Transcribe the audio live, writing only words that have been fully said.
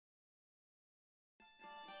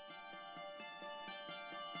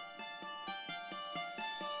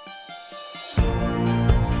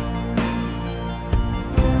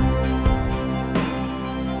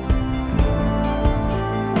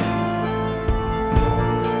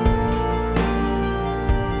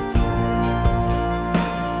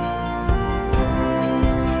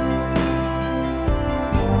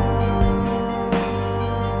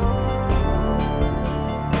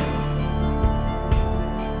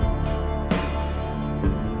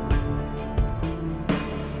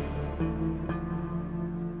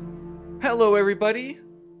Hello, everybody.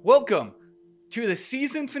 Welcome to the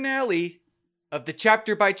season finale of the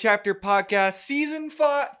Chapter by Chapter podcast, season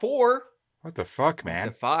 4. What the fuck, I man?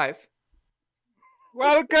 said 5.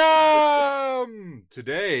 Welcome!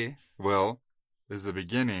 Today, Will, is the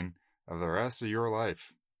beginning of the rest of your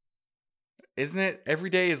life. Isn't it? Every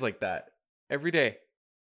day is like that. Every day.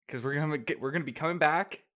 Because we're gonna be coming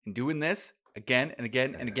back and doing this again and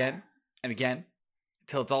again and again and again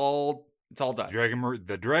until it's all done.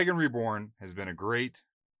 The Dragon Reborn has been a great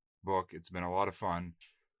book. It's been a lot of fun,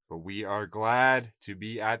 but we are glad to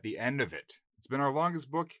be at the end of it. It's been our longest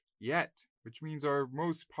book yet, which means our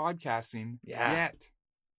most podcasting yet.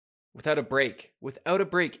 Without a break.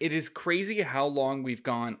 It is crazy how long we've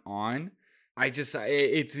gone on.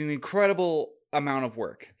 It's an incredible amount of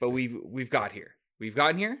work, but we've got here. We've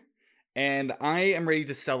gotten here, and I am ready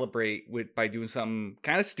to celebrate by doing something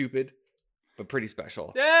kind of stupid, but pretty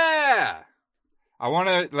special. Yeah! I want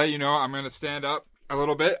to let you know I'm going to stand up a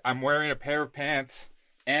little bit. I'm wearing a pair of pants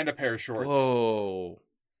and a pair of shorts. Whoa.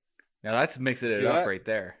 Now that's mixing it up right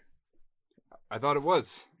there. I thought it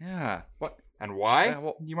was. Yeah. What? And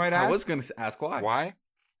why, you might ask? I was going to ask why. Why?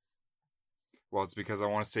 Well, it's because I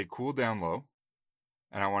want to stay cool down low,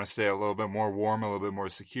 and I want to stay a little bit more warm, a little bit more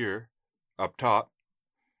secure up top,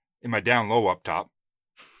 in my down low up top.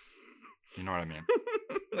 You know what I mean?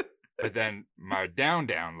 But then my down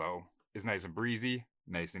low is nice and breezy,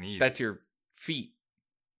 nice and easy. That's your feet.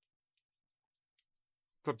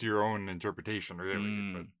 It's up to your own interpretation,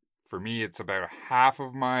 really. But for me, it's about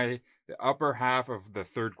the upper half of the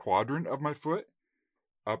third quadrant of my foot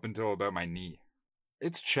up until about my knee.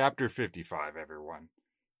 It's chapter 55, everyone.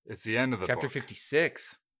 It's the end of the book. Chapter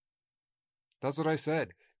 56. That's what I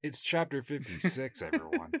said. It's chapter 56,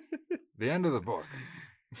 everyone. The end of the book.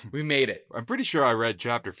 We made it. I'm pretty sure I read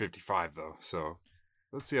chapter 55, though, so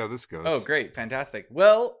let's see how this goes. Oh, great. Fantastic.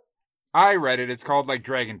 Well, I read it. It's called,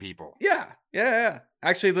 Dragon People. Yeah.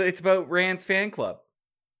 Actually, it's about Rand's fan club.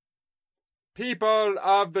 People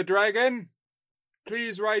of the Dragon,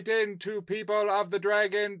 please write in to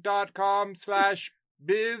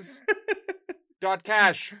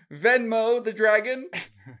peopleofthedragon.com/biz.cash. Venmo the dragon.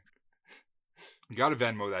 You gotta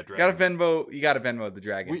Venmo that dragon. You gotta Venmo the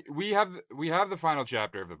dragon. We have the final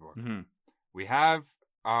chapter of the book. Mm-hmm. We have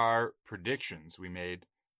our predictions. We made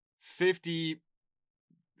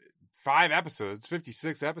 55 episodes,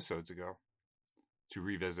 56 episodes ago to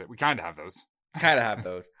revisit. We kind of have those.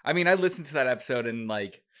 I mean, I listened to that episode and wow.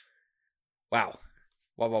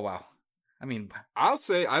 I mean, I'll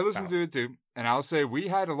say I listened to it too, and I'll say we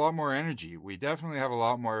had a lot more energy. We definitely have a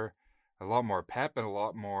lot more pep and a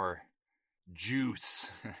lot more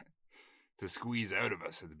juice to squeeze out of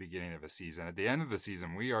us at the beginning of a season. At the end of the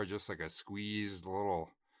season, we are just like a squeezed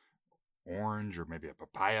little orange or maybe a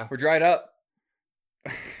papaya. We're dried up.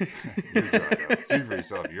 You're dried up. Speak for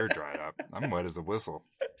yourself. You're dried up. I'm wet as a whistle.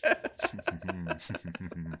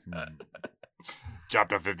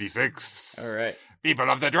 Chapter 56. All right. People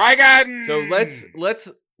of the Dragon. So let's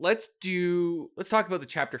talk about the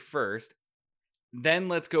chapter first. Then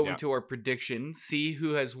let's go into our predictions, see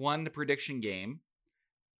who has won the prediction game.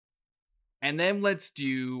 And then I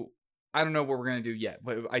don't know what we're going to do yet,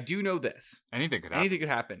 but I do know this. Anything could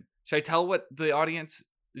happen. Should I tell the audience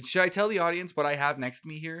what I have next to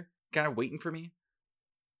me here? Kind of waiting for me?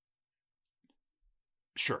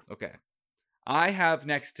 Sure. Okay. I have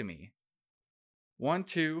next to me 1,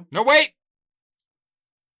 2. No, wait!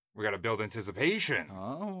 We got to build anticipation.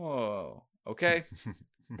 Oh, okay.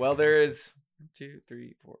 Well, there is 1, 2,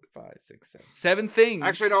 3, 4, 5, 6, 7 things.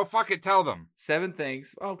 Actually, no, fuck it. Tell them. 7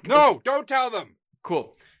 things. Oh, cool. No, don't tell them.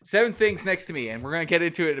 Cool. 7 things next to me, and we're going to get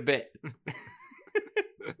into it in a bit.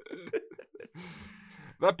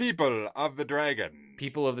 The People of the Dragon.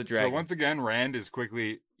 People of the Dragon. So once again, Rand is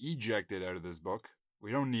quickly ejected out of this book.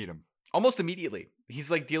 We don't need him. Almost immediately. He's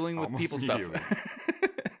dealing with people stuff.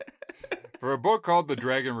 For a book called The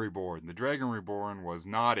Dragon Reborn, The Dragon Reborn was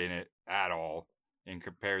not in it at all in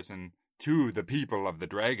comparison to the People of the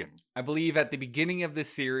Dragon. I believe at the beginning of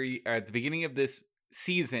this series, or at the beginning of this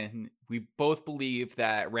season, we both believed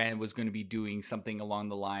that Rand was going to be doing something along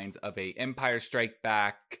the lines of a Empire Strike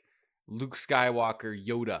Back, Luke Skywalker,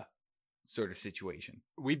 Yoda sort of situation.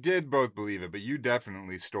 We did both believe it, but you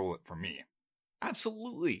definitely stole it from me.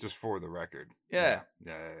 Absolutely. Just for the record. Yeah.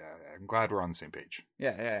 I'm glad we're on the same page.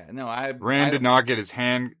 Yeah. No, Rand did not get his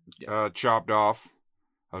hand chopped off.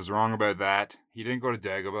 I was wrong about that. He didn't go to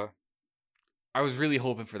Dagobah. I was really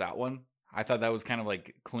hoping for that one. I thought that was kind of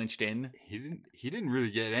clinched in. He didn't really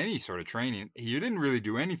get any sort of training. He didn't really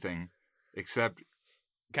do anything except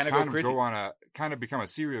kind of become a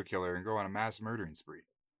serial killer and go on a mass murdering spree.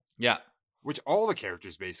 Yeah. Which all the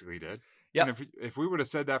characters basically did. Yeah. And if we would have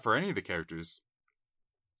said that for any of the characters,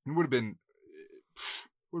 it would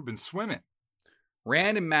have been swimming.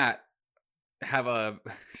 Rand and Matt have a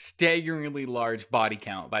staggeringly large body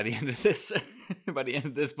count by the end of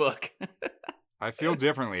this book. I feel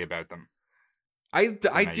differently about them. I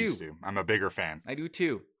do. I'm a bigger fan. I do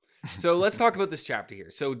too. So let's talk about this chapter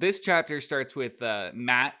here. So this chapter starts with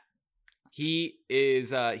Matt. He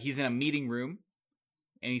is he's in a meeting room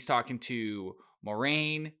and he's talking to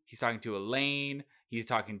Moraine. He's talking to Elaine. He's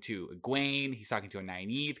talking to Egwene. He's talking to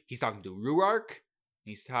Nynaeve. He's talking to Ruark.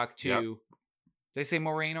 He's talking to... Yep. Did I say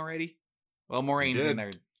Moraine already? Well, Moraine's in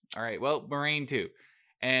there. All right. Well, Moraine too.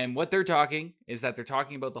 And what they're talking is that they're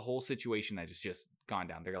talking about the whole situation that has just gone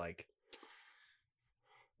down. They're like,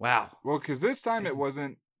 wow. Well, because this time it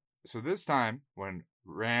wasn't... So this time, when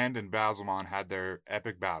Rand and Bazelmon had their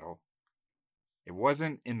epic battle, it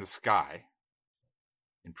wasn't in the sky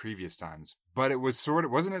in previous times, but it was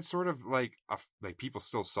wasn't it sort of like people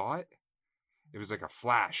still saw it? It was like a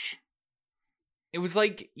flash. It was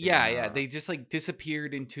like, yeah. They just like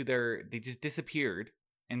disappeared they just disappeared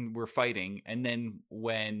and were fighting. And then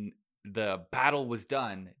when the battle was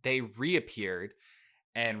done, they reappeared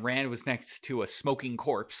and Rand was next to a smoking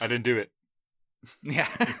corpse. I didn't do it. Yeah.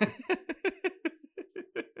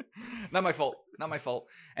 Not my fault.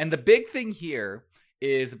 And the big thing here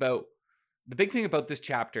is about this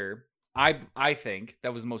chapter, I think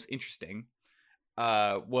that was the most interesting,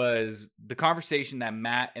 was the conversation that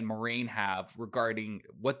Matt and Moraine have regarding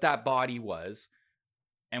what that body was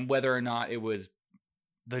and whether or not it was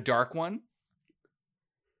the Dark One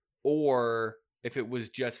or if it was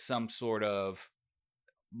just some sort of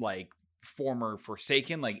like former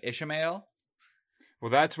Forsaken, like Ishmael. Well,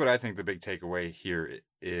 that's what I think the big takeaway here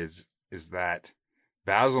is that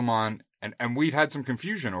Bazelmon, and we've had some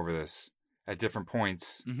confusion over this at different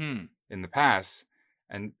points in the past,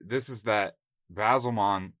 and this is that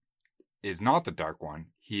Bazelmon is not the Dark One.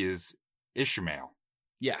 He is Ishmael.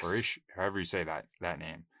 Yes. Or however you say that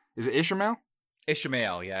name. Is it Ishmael?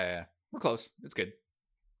 Ishmael, yeah. We're close. It's good.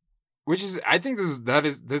 Which is, I think this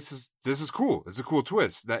is cool. It's a cool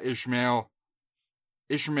twist that Ishmael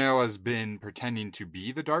has been pretending to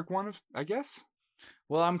be the Dark One, I guess.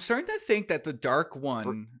 Well, I'm starting to think that the Dark One...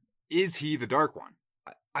 Or is he the Dark One?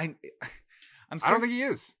 I don't think he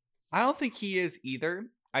is. I don't think he is either.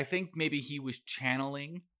 I think maybe he was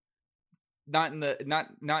channeling, not in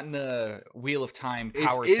the Wheel of Time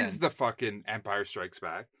power sense. Is the fucking Empire Strikes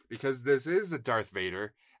Back, because this is the Darth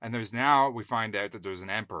Vader, and we find out that there's an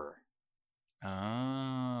Emperor.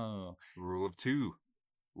 Oh. Rule of 2,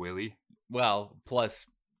 Willie. Well, plus,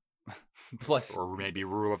 or maybe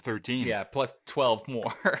rule of 13. Yeah, plus 12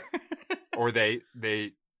 more. Or they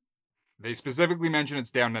specifically mention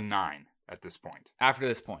it's down to 9 at this point. After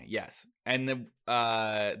this point, yes. And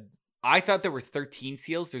I thought there were 13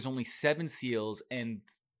 seals. There's only 7 seals, and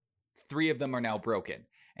 3 of them are now broken.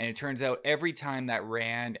 And it turns out every time that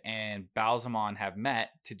Rand and Bazelmon have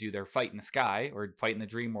met to do their fight in the sky or fight in the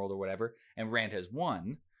dream world or whatever, and Rand has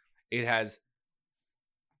won, it has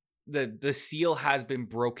the seal has been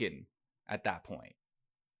broken at that point.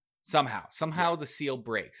 Somehow the seal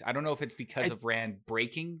breaks. I don't know if it's because of Rand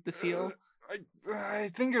breaking the seal. I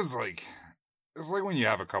think it's like when you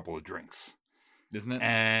have a couple of drinks, isn't it?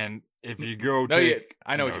 And if you go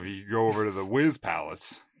if you go over to the Wiz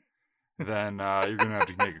Palace, then you're gonna have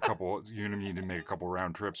to make you're gonna need to make a couple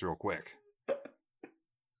round trips real quick.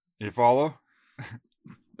 You follow?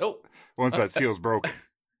 Nope. Once that seal's broken.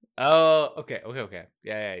 Oh, okay.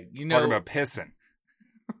 Yeah. You know, talking about pissing.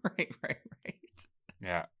 Right.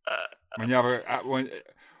 Yeah. When you have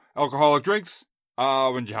alcoholic drinks,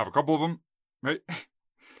 when you have a couple of them, right?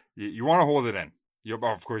 You want to hold it in.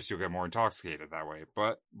 Of course, you'll get more intoxicated that way,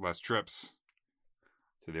 but less trips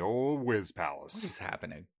to the old Wiz Palace. What is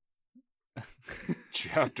happening?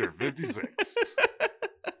 Chapter 56.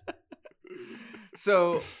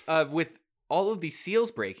 So, with all of these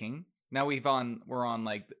seals breaking, now we're on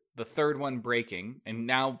like the third one breaking, and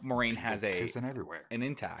now Moraine has pissing everywhere. An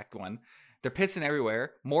intact one. They're pissing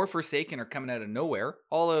everywhere. More Forsaken are coming out of nowhere,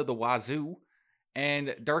 all out of the wazoo,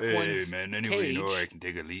 and Dark One's man, anyway, cage. You know I can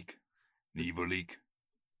take a leak, an evil leak.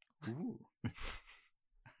 Ooh,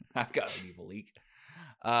 I've got an evil leak.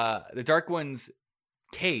 The Dark One's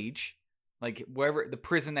cage, like wherever the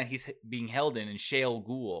prison that he's being held in Shale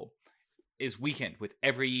Ghul, is weakened with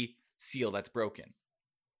every seal that's broken.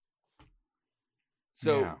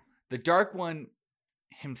 So the Dark One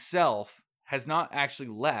himself has not actually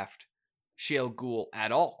left Shale Ghul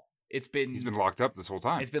at all. He's been locked up this whole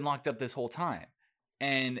time. It's been locked up this whole time.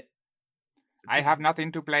 And I have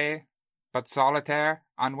nothing to play but solitaire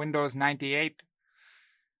on Windows 98.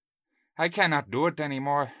 I cannot do it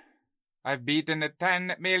anymore. I've beaten it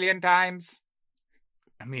 10 million times.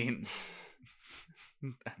 I mean,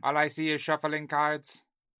 all I see is shuffling cards.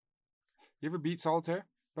 You ever beat solitaire,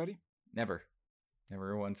 buddy? Never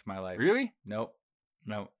once in my life. Really? Nope.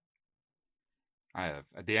 I have.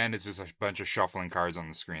 At the end, it's just a bunch of shuffling cards on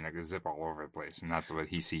the screen that zip all over the place, and that's what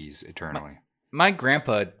he sees eternally. My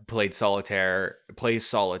grandpa plays solitaire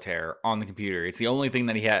on the computer. It's the only thing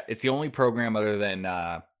that he had. It's the only program other than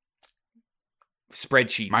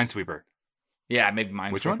spreadsheets. Minesweeper. Yeah, maybe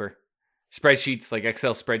Minesweeper. Which one? Spreadsheets, like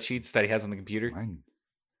Excel spreadsheets that he has on the computer.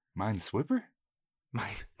 Minesweeper?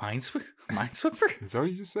 Minesweeper? Is that what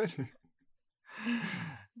you just said?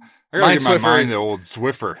 I gotta get my mind the old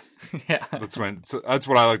Swiffer. Yeah. That's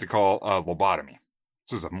what I like to call lobotomy.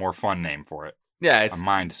 This is a more fun name for it. Yeah, it's a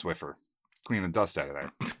mind Swiffer. Clean the dust out of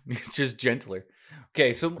there. It's just gentler.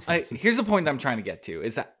 Okay, so here's the point that I'm trying to get to,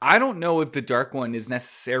 is that I don't know if the Dark One is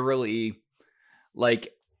necessarily like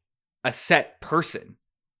a set person.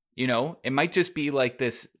 You know, it might just be like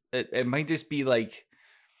this. It might just be like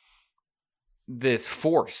this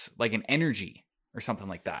force, like an energy or something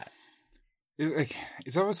like that. Is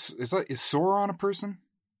Sauron a person?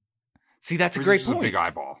 See, that's a great point. A big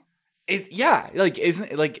eyeball.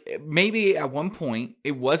 Isn't it like maybe at one point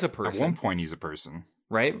it was a person. At one point he's a person,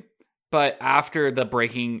 right? But after the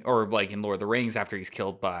breaking, or like in Lord of the Rings, after he's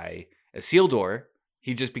killed by Isildur,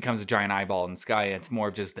 he just becomes a giant eyeball in the sky. It's more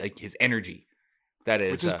of just like his energy. That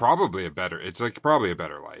is, which is probably probably a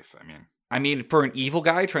better life. I mean, for an evil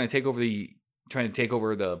guy trying to take over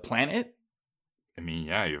the planet. I mean,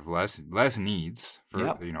 yeah, you have less needs.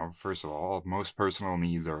 Yep. First of all, most personal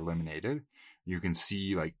needs are eliminated. You can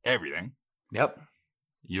see like everything. Yep.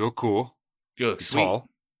 You look cool. You look sweet. Tall.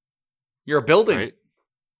 You're a building. Right?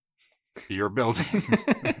 You're a building.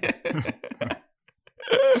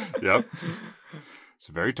 Yep. It's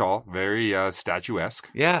very tall, very statuesque.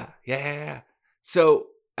 Yeah. So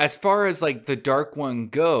as far as like the Dark One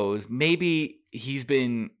goes, maybe he's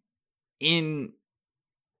been in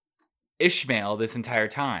Ishmael this entire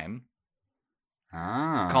time,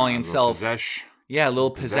 calling himself a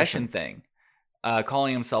little possession thing,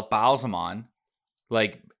 calling himself Baalzamon,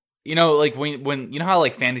 like like when you know how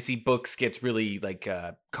like fantasy books gets really like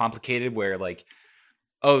complicated, where like,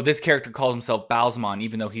 oh, this character called himself Baalzamon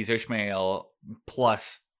even though he's Ishmael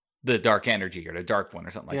plus the dark energy or the Dark One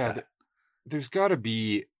or something like that. There's got to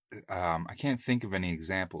be I can't think of any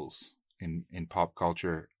examples in pop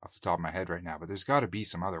culture off the top of my head right now, but there's got to be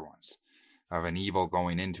some other ones of an evil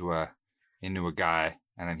going into a guy,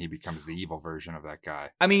 and then he becomes the evil version of that guy.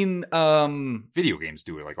 I mean, video games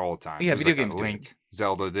do it like all the time. Yeah, video games Link, do it.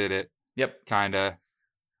 Zelda did it. Yep. Kinda.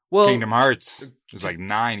 Well, Kingdom Hearts. There's like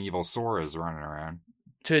 9 evil Soras running around.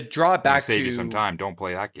 To draw it back to save you some time. Don't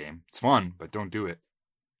play that game. It's fun, but don't do it.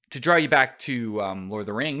 To draw you back to Lord of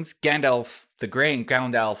the Rings, Gandalf the Grey and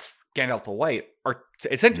Gandalf the White are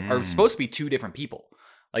essentially are supposed to be two different people.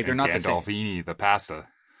 Like they're not the same. Gandolfini the pasta.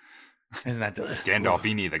 Isn't that delicious?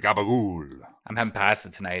 Gandolfini the gabagool. I'm having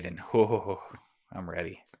pasta tonight, and I'm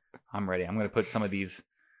ready. I'm going to put some of these.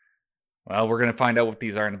 Well, we're going to find out what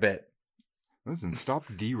these are in a bit. Listen, stop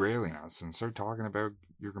derailing us and start talking about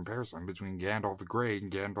your comparison between Gandalf the Grey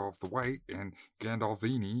and Gandalf the White and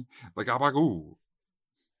Gandolfini the gabagool.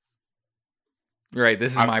 Right,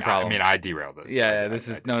 this is my problem. I mean, I derailed this. Yeah, this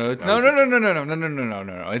is no. It's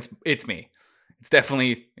me.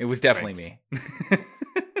 It was definitely me.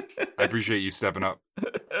 I appreciate you stepping up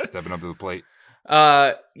to the plate.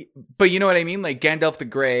 But you know what I mean? Like Gandalf the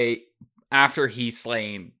Grey, after he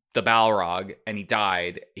slain the Balrog and he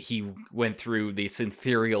died, he went through the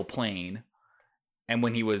ethereal plane, and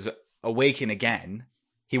when he was awakened again,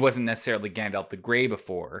 he wasn't necessarily Gandalf the Grey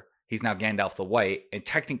before. He's now Gandalf the White, and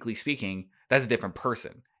technically speaking, that's a different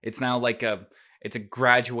person. It's now like it's a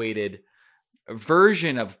graduated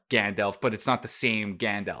version of Gandalf, but it's not the same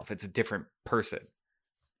Gandalf. It's a different person.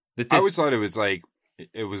 I always thought it was like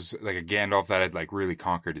a Gandalf that had like really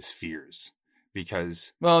conquered his fears,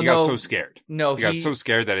 because he got so scared. No, he got so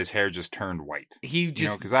scared that his hair just turned white. He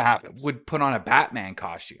just because that happens. Would put on a Batman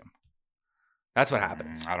costume. That's what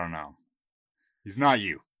happens. I don't know. He's not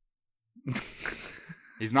you.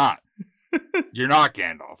 He's not. You're not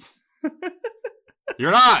Gandalf.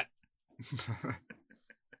 You're not.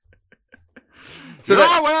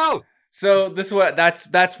 So this is what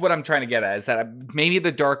that's what I'm trying to get at, is that maybe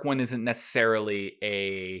the Dark One isn't necessarily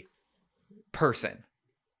a person.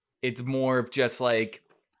 It's more of just like,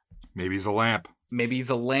 maybe he's a lamp.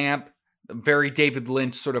 Very David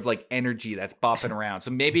Lynch sort of like energy that's bopping around.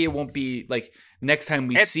 So maybe it won't be like next time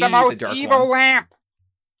we see the most Dark evil One. lamp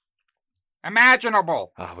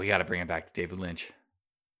imaginable. Oh, we got to bring it back to David Lynch.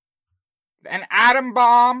 An atom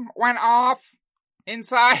bomb went off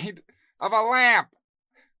inside of a lamp.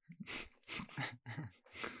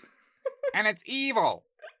 And it's evil.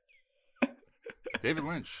 David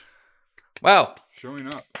Lynch. Wow. Showing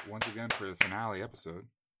up once again for the finale episode.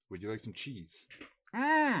 Would you like some cheese?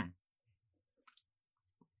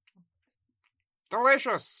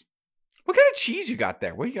 Delicious. What kind of cheese you got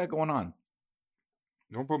there? What you got going on?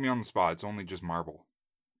 Don't put me on the spot. It's only just marble.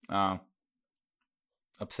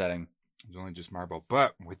 Upsetting. It's only just marble.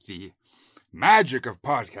 But with the magic of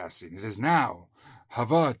podcasting, it is now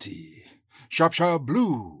Havarti. Shropshire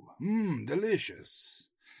Blue. Delicious.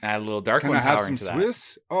 Add a little dark Can one I have power some into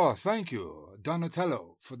Swiss? That. Oh, thank you.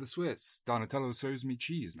 Donatello for the Swiss. Donatello serves me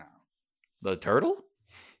cheese now. The turtle?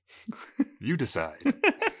 You decide.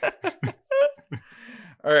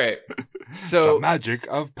 All right. So the magic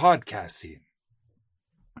of podcasting.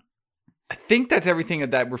 I think that's everything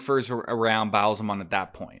that refers around Baalzamon at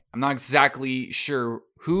that point. I'm not exactly sure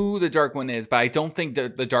who the Dark One is, but I don't think the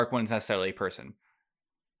Dark One is necessarily a person.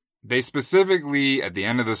 They specifically, at the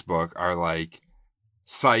end of this book, are like,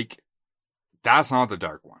 psych, that's not the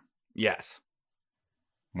Dark One. Yes.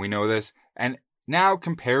 We know this. And now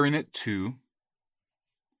comparing it to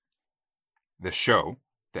the show,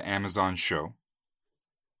 the Amazon show,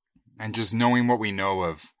 and just knowing what we know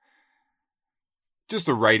of just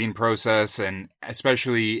the writing process, and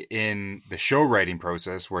especially in the show writing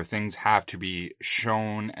process where things have to be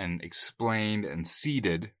shown and explained and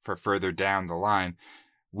seeded for further down the line,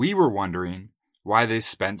 we were wondering why they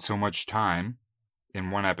spent so much time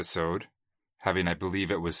in one episode having, I believe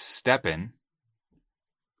it was Steppen,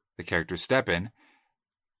 the character Steppen,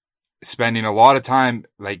 spending a lot of time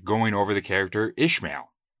like going over the character Ishmael.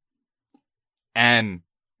 And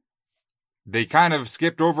they kind of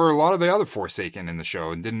skipped over a lot of the other Forsaken in the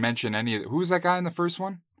show and didn't mention any of who was that guy in the first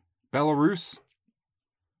one? Belarus?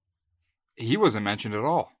 He wasn't mentioned at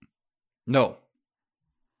all. No.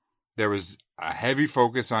 There was a heavy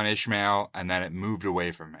focus on Ishmael, and then it moved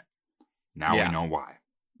away from it. Now we know why.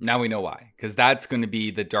 Now we know why. Because that's going to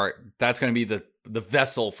be the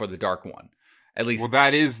vessel for the Dark One. At least.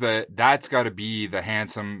 Well, that's got to be the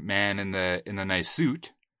handsome man in the nice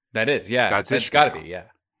suit. That is, yeah. That's got to be, yeah.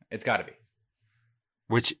 It's got to be.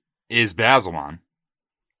 Which is Baalzamon,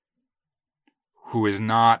 who is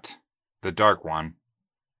not the Dark One,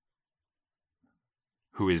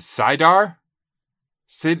 who is Sidar?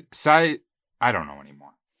 I don't know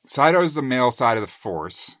anymore. Sidar is the male side of the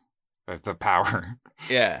force, of the power.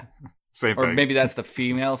 Yeah. Same thing. Or maybe that's the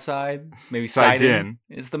female side. Maybe Sidin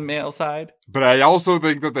is the male side. But I also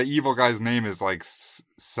think that the evil guy's name is like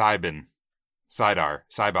Sybin. Sidar.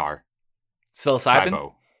 Sybar.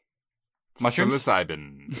 Psilocybin? Mushrooms?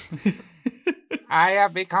 Psilocybin. I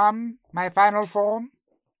have become my final form,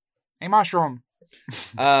 a mushroom.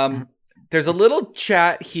 There's a little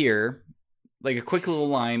chat here, like a quick little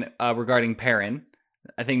line regarding Perrin.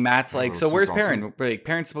 I think Matt's like, so where's Perrin? Awesome. Like,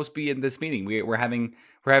 Perrin's supposed to be in this meeting. We're having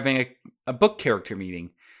a book character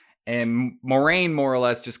meeting, and Moraine more or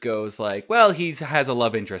less just goes like, well, he has a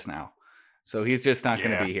love interest now, so he's just not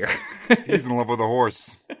going to be here. He's in love with a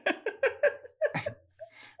horse.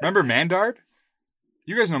 Remember Mandarb?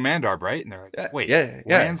 You guys know Mandarb, right? And they're like, wait,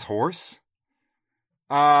 Lan's horse?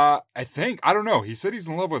 I don't know. He said he's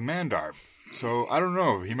in love with Mandarb. So I don't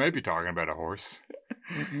know. He might be talking about a horse.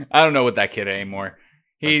 I don't know what that kid anymore.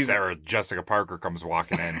 Sarah Jessica Parker comes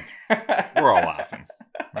walking in. We're all laughing.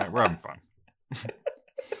 Right, we're having fun.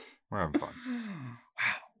 We're having fun.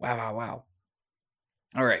 Wow.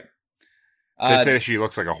 All right. They say she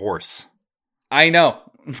looks like a horse. I know.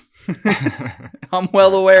 I'm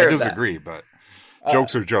well aware of that. I disagree, but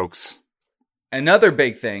jokes are jokes. Another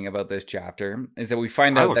big thing about this chapter is that we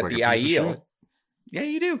find out that the Aiel... Yeah,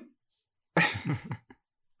 you do.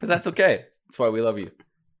 But that's okay. That's why we love you.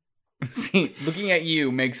 See, looking at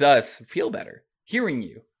you makes us feel better. Hearing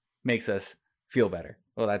you makes us feel better.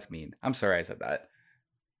 Oh, that's mean. I'm sorry I said that.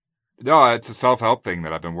 No, it's a self-help thing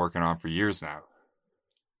that I've been working on for years now.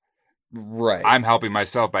 Right. I'm helping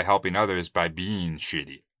myself by helping others by being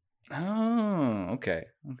shitty. Oh, okay.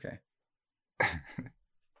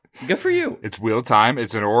 Good for you. It's wheel time.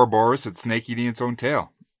 It's an Ouroboros. It's snake eating its own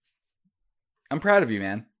tail. I'm proud of you,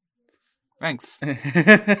 man. Thanks.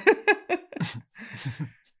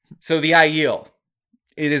 So the Aiel.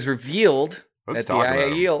 It is revealed that the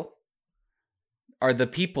Aiel are the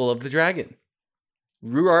people of the dragon.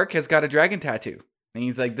 Ruark has got a dragon tattoo. And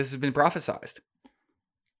he's like, this has been prophesized.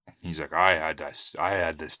 He's like, I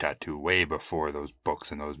had this tattoo way before those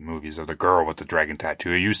books and those movies of the girl with the dragon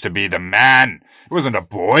tattoo. It used to be the man. It wasn't a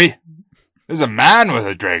boy. There's a man with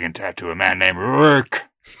a dragon tattoo, a man named Ruark.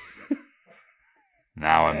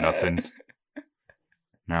 Now I'm nothing.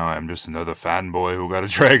 Now I'm just another fanboy who got a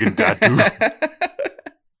dragon tattoo.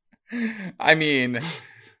 I mean,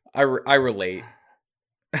 I relate.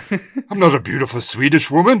 I'm not a beautiful Swedish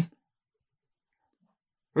woman.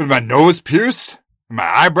 With my nose pierced? My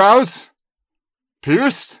eyebrows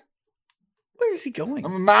pierced? Where is he going?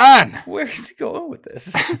 I'm a man. Where is he going with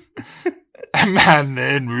this? A man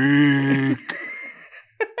named Rook.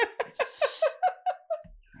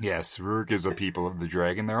 Yes, Rook is a people of the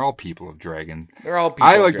dragon. They're all people of dragon. They're all people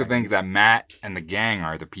I of like to dragons. think that Matt and the gang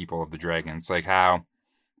are the people of the dragon. It's like how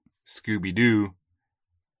Scooby-Doo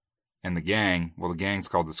and the gang, well, the gang's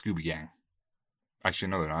called the Scooby Gang. Actually,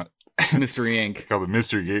 no, they're not. Mystery Inc. Called the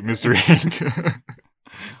Mystery Inc.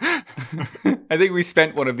 I think we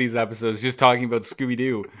spent one of these episodes just talking about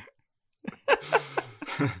Scooby-Doo.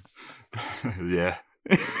 Yeah.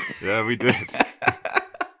 Yeah, we did.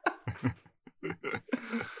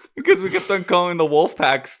 Because we kept on calling the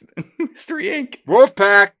Wolfpacks Mystery Inc.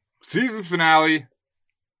 Wolfpack, season finale.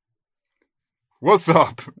 What's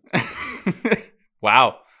up?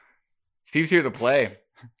 Wow. Steve's here to play.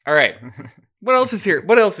 All right. What else is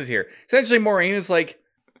here? Essentially, Maureen is like,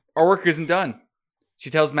 our work isn't done.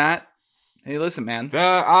 She tells Matt, hey, listen, man. There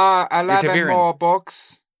are 11 Ta'Viren. more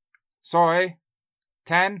books. Sorry.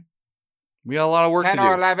 10? We got a lot of work to 10 do.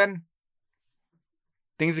 or 11?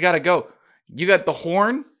 Things got to go. You got the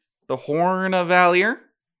horn of Valier.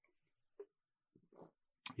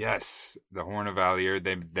 Yes, the Horn of Valier.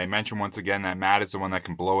 They mention once again that Matt is the one that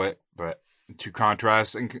can blow it, but to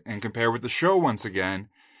contrast and compare with the show once again,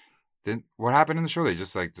 then what happened in the show? They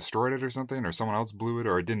just like destroyed it or something, or someone else blew it,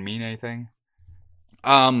 or it didn't mean anything.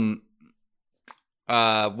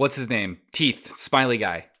 What's his name? Teeth, Smiley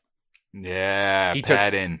guy. Yeah,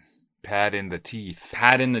 pad in the teeth.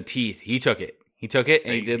 Pad in the teeth. He took it.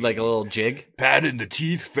 And he did like a little jig. Pad in the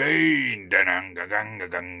teeth, feign.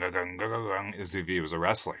 As if he was a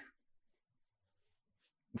wrestler.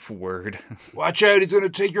 Word. Watch out, he's going to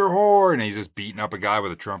take your horn. And he's just beating up a guy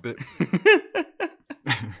with a trumpet.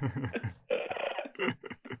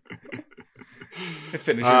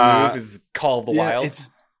 Finisher move is Call of the Wild.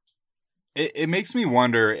 It makes me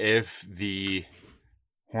wonder if the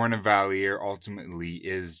Horn of Valier ultimately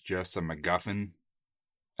is just a MacGuffin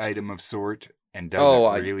item of sort and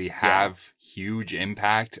doesn't really have huge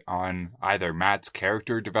impact on either Matt's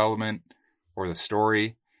character development or the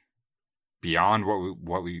story beyond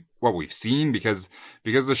what we've seen because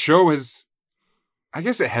the show has, I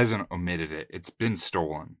guess it hasn't omitted it. It's been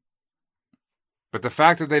stolen. But the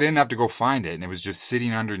fact that they didn't have to go find it and it was just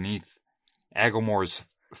sitting underneath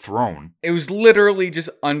Agelmore's throne. It was literally just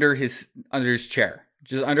under his chair.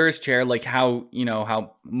 Just under his chair, like how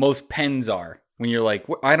most pens are. When you're like,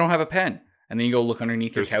 I don't have a pen. And then you go look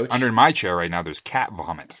underneath your couch. Under my chair right now, there's cat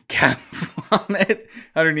vomit. Cat vomit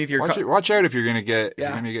underneath your couch. Watch out if you're gonna get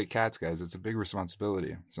cats, guys. It's a big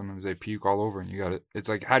responsibility. Sometimes they puke all over and you got it. It's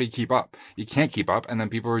like, how do you keep up? You can't keep up. And then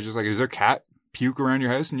people are just like, is there cat puke around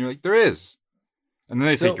your house? And you're like, there is. And then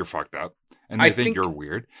they think you're fucked up. And they think you're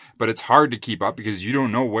weird. But it's hard to keep up because you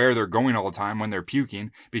don't know where they're going all the time when they're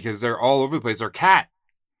puking because they're all over the place. They're cat.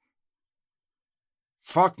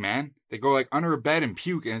 Fuck, man. They go like under a bed and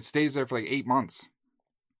puke and it stays there for like 8 months.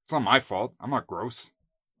 It's not my fault. I'm not gross.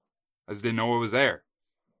 I just didn't know it was there.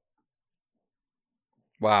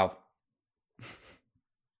 Wow.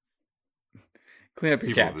 Clean up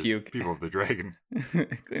your cat puke. People of the dragon.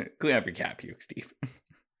 Clean up your cat puke, Steve.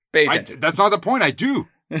 Pay attention. That's not the point. I do.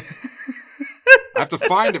 I have to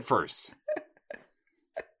find it first.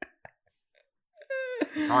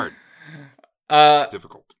 It's hard. It's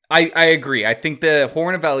difficult. I agree. I think the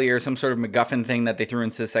Horn of Valier is some sort of MacGuffin thing that they threw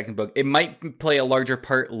into the second book. It might play a larger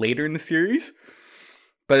part later in the series.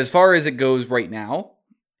 But as far as it goes right now,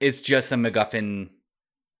 it's just a MacGuffin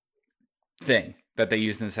thing that they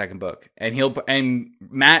used in the second book. And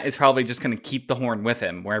Matt is probably just going to keep the horn with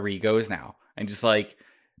him wherever he goes now. And just like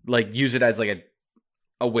use it as like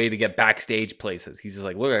a way to get backstage places. He's just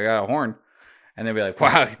like, look, I got a horn. And they'll be like,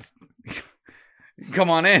 wow, come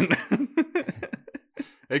on in.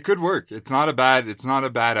 It could work. It's not a bad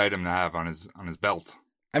item to have on his belt.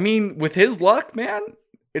 I mean, with his luck, man,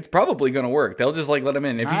 it's probably going to work. They'll just like let him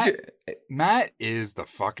in. Matt is the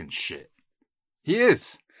fucking shit. He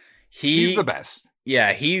is. He's the best.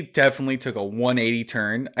 Yeah, he definitely took a 180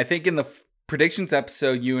 turn. I think in the predictions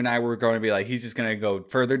episode, you and I were going to be like, he's just going to go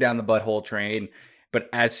further down the butthole train. But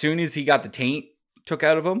as soon as he got the taint took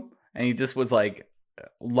out of him, and he just was like,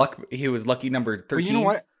 he was lucky number 13. But you know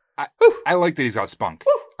what? I like that he's got spunk.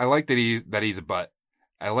 I like that he's a butt.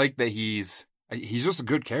 I like that he's just a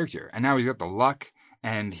good character. And now he's got the luck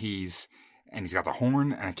and he's got the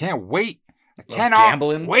horn and I can't wait. I cannot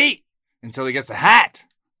wait until he gets the hat.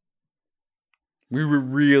 We were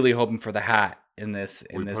really hoping for the hat in this.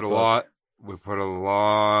 We put a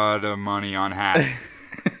lot of money on hat.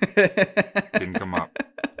 Didn't come up.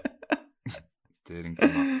 Didn't come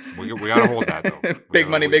up. We gotta hold that though. Big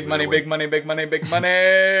money.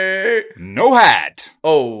 No hat.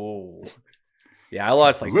 Oh, yeah. I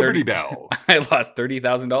lost like Liberty Bell. I lost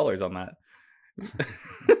 $30,000 on that.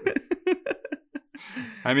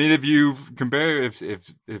 I mean, if you compare,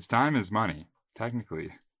 if time is money,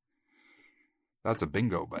 technically, that's a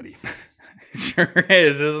bingo, buddy. Sure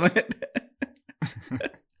is, isn't it?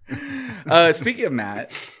 Speaking of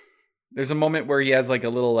Matt, there's a moment where he has like a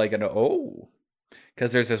little like an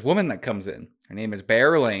because there's this woman that comes in. Her name is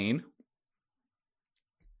Bear Lane,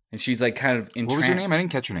 and she's like kind of entranced. What was her name? I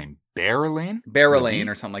didn't catch her name. Bear Lane? Bear Lane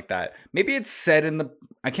or something like that. Maybe it's said in the.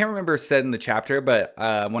 I can't remember said in the chapter, but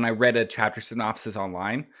when I read a chapter synopsis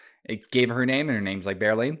online, it gave her name, and her name's like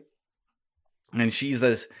Bear Lane, and she's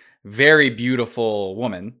this very beautiful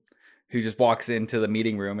woman who just walks into the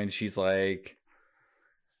meeting room, and she's like,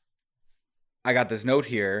 I got this note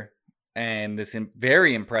here, and this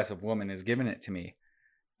very impressive woman has given it to me.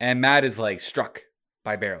 And Matt is like struck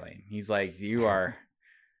by Bear Lane. He's like, you are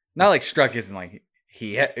not like struck isn't like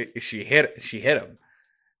she hit him,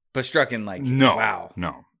 but struck in like, wow.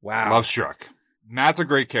 Love struck. Matt's a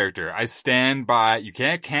great character. I stand by. You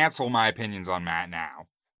can't cancel my opinions on Matt now.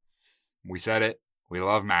 We said it. We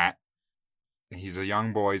love Matt. He's a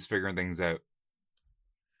young boy. He's figuring things out.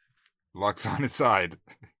 Luck's on his side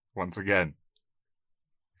once again.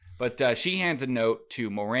 But she hands a note to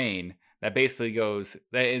Moraine that basically goes,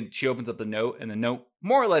 and she opens up the note, and the note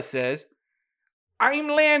more or less says, I'm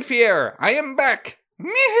Lanfear. I am back. And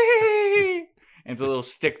it's a little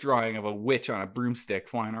stick drawing of a witch on a broomstick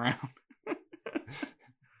flying around.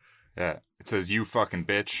 Yeah. It says, you fucking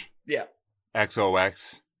bitch. Yeah.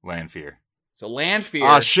 XOX Lanfear. So Lanfear.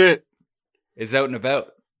 Ah, shit. Is out and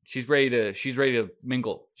about. She's ready to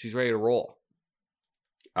mingle. She's ready to roll.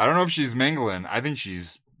 I don't know if she's mingling. I think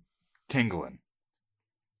she's tingling.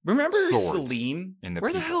 Remember Celine? Where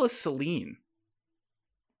people. The hell is Celine?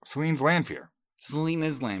 Celine's Lanfear. Celine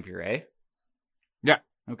is Lanfear, eh? Yeah.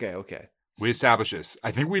 Okay. We established this.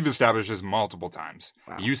 I think we've established this multiple times.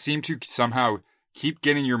 Wow. You seem to somehow keep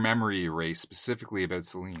getting your memory erased specifically about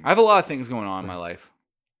Celine. I have a lot of things going on in my life.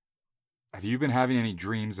 Have you been having any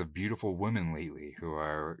dreams of beautiful women lately who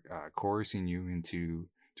are coercing you into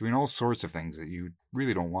doing all sorts of things that you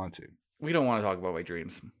really don't want to? We don't want to talk about my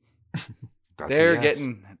dreams. That's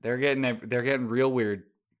they're getting real weird,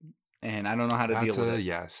 and I don't know how to deal with it.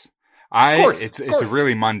 Yes. It's a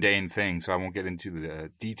really mundane thing, so I won't get into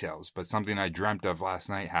the details, but something I dreamt of last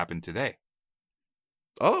night happened today.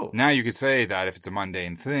 Oh. Now you could say that if it's a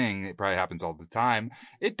mundane thing, it probably happens all the time.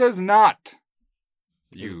 It does not.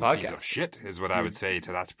 You piece of shit is what I would say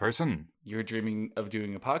to that person. You're dreaming of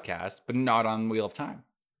doing a podcast, but not on Wheel of Time.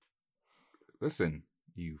 Listen,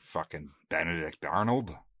 you fucking Benedict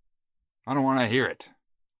Arnold. I don't want to hear it.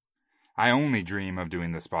 I only dream of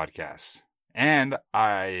doing this podcast. And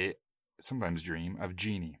I sometimes dream of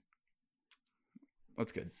Genie.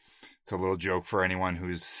 That's good. It's a little joke for anyone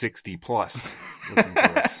who's 60 plus. Listen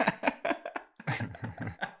to us.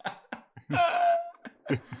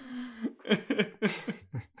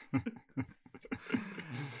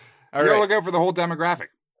 All right. Look out for the whole demographic.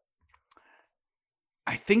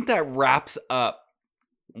 I think that wraps up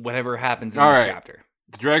whatever happens in this chapter.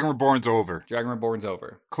 The Dragon Reborn's over. Dragon Reborn's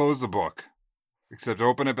over. Close the book. Except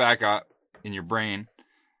open it back up in your brain.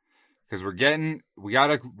 Because we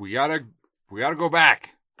gotta go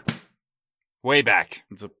back. Way back.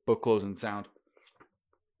 It's a book closing sound.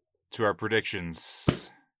 To our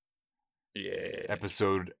predictions. Yeah.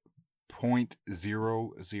 Episode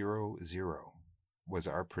 0.000 was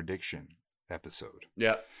our prediction episode.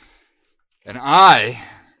 Yeah. And I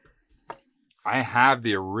have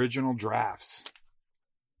the original drafts.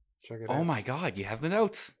 Check it out. Oh my God, you have the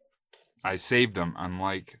notes. I saved them,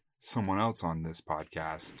 unlike someone else on this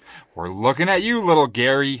podcast. We're looking at you, little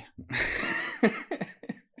Gary.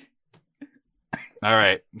 All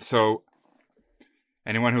right. So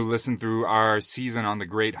anyone who listened through our season on the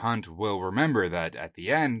Great Hunt will remember that at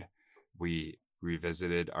the end, we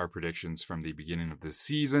revisited our predictions from the beginning of this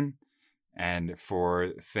season. And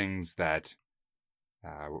for things that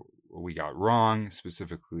we got wrong,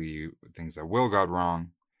 specifically things that Will got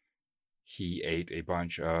wrong, he ate a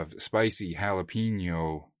bunch of spicy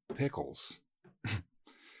jalapeno pickles.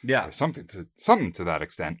 Yeah. Or something to that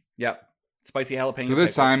extent. Yep. Spicy jalapeno So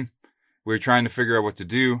this time, we were trying to figure out what to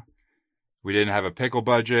do. We didn't have a pickle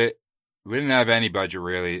budget. We didn't have any budget,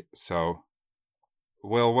 really. So,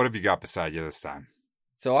 Will, what have you got beside you this time?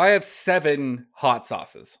 So I have 7 hot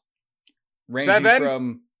sauces. ranging 7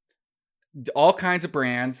 from all kinds of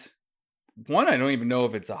brands. One, I don't even know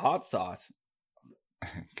if it's a hot sauce.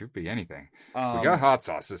 Could be anything. We got hot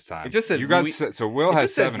sauce this time. It just says you got so Will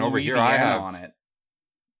has 7 over here. I have on it.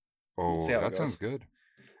 Oh, that sounds good.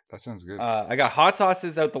 That sounds good. I got hot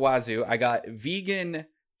sauces out the wazoo. I got vegan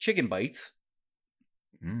chicken bites.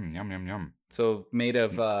 Yum yum yum. So made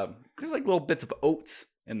of there's like little bits of oats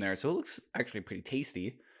in there, so it looks actually pretty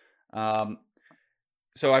tasty. So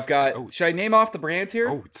I've got. Oats. Should I name off the brands here?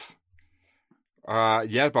 Oats.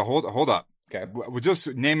 Yeah, but hold up. Okay, we'll just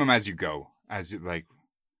name them as you go, as you like.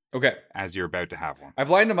 Okay, as you're about to have one. I've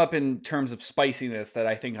lined them up in terms of spiciness that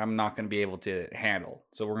I think I'm not going to be able to handle.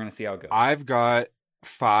 So we're going to see how it goes. I've got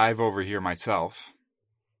 5 over here myself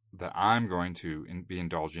that I'm going to be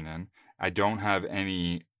indulging in. I don't have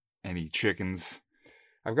any chickens.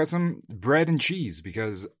 I've got some bread and cheese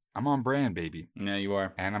because I'm on brand, baby. Yeah, you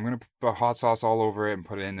are. And I'm going to put hot sauce all over it and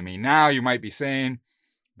put it into me. Now, you might be saying,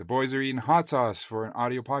 the boys are eating hot sauce for an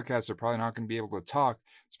audio podcast. They're probably not going to be able to talk.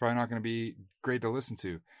 It's probably not going to be great to listen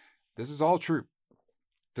to. This is all true.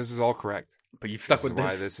 This is all correct. But you've stuck with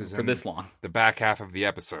this for this long. The back half of the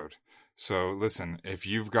episode. So listen, if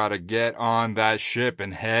you've got to get on that ship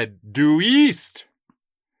and head due east,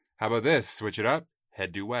 how about this? Switch it up.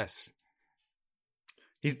 Head due west.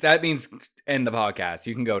 That means end the podcast.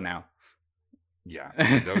 You can go now. Yeah.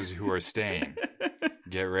 Those who are staying,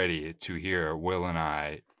 get ready to hear Will and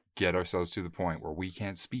I get ourselves to the point where we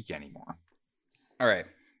can't speak anymore. All right.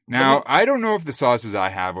 Now, I don't know if the sauces I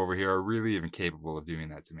have over here are really even capable of doing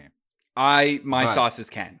that to me. My sauces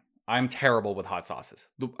can. I'm terrible with hot sauces.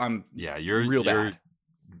 You're real bad.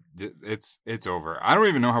 It's over. I don't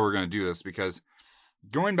even know how we're going to do this because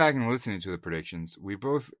going back and listening to the predictions, we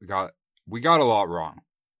got a lot wrong.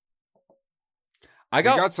 We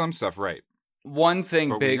got some stuff right. One thing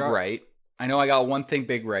right. I know I got one thing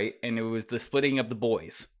big right, and it was the splitting of the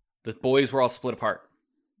boys. The boys were all split apart,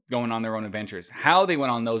 going on their own adventures. How they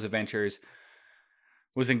went on those adventures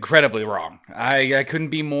was incredibly wrong. I couldn't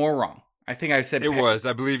be more wrong. I think I said...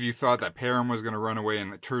 I believe you thought that Perrin was going to run away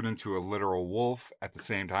and turn into a literal wolf. At the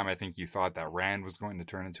same time, I think you thought that Rand was going to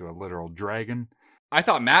turn into a literal dragon. I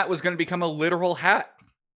thought Matt was going to become a literal hat.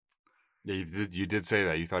 Yeah, you did say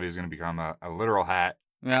that. You thought he was going to become a literal hat.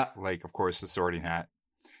 Yeah. Like, of course, the sorting hat.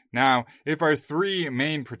 Now, if our 3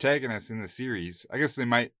 main protagonists in the series, I guess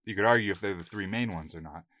you could argue if they're the 3 main ones or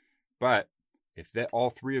not. But if all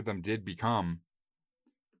 3 of them did become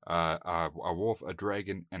a wolf, a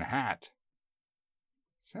dragon, and a hat,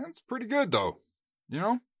 sounds pretty good, though. You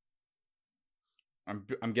know?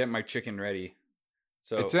 I'm getting my chicken ready.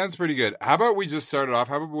 So it sounds pretty good. How about we just start it off?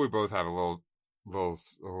 How about we both have a little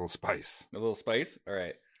spice? A little spice? All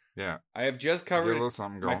right. Yeah. I have just covered get a little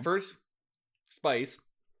something going. My first spice.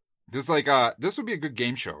 This would be a good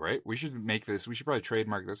game show, right? We should make this. We should probably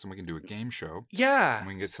trademark this, and we can do a game show. Yeah. And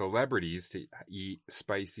we can get celebrities to eat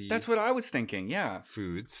spicy. That's what I was thinking. Yeah.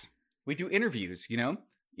 Foods. We do interviews. You know.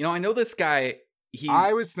 I know this guy.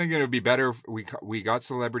 I was thinking it would be better if we got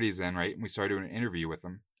celebrities in, right? And we started doing an interview with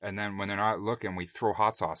them, and then when they're not looking, we throw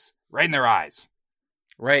hot sauce right in their eyes.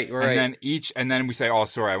 Right. And then we say, "Oh,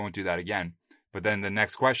 sorry, I won't do that again." But then the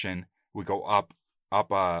next question, we go up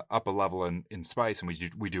a level in spice, and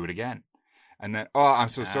we do it again. And then, "Oh, I'm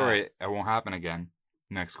so sorry, it won't happen again."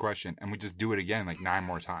 Next question, and we just do it again like 9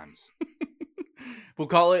 more times. We'll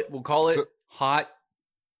call it hot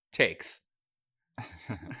takes.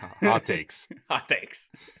 Hot takes. Hot takes.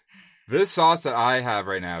 This sauce that I have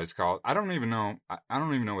right now is called, I don't even know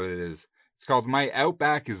what it is. It's called My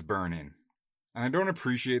Outback is Burning. And I don't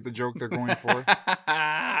appreciate the joke they're going for.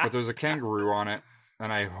 But there's a kangaroo on it,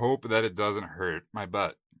 and I hope that it doesn't hurt my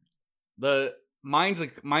butt. Mine's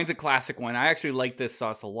a classic one. I actually like this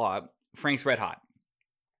sauce a lot. Frank's Red Hot.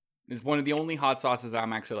 It's one of the only hot sauces that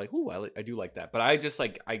I'm actually like, ooh, I do like that. But I just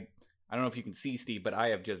like, I don't know if you can see, Steve, but I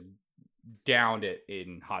have just downed it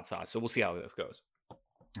in hot sauce. So we'll see how this goes.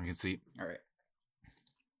 I can see. All right.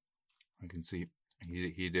 I can see.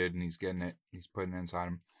 He did, and he's getting it. He's putting it inside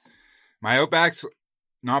him. My Outback's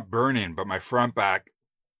not burning, but my front back's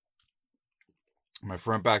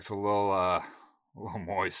a little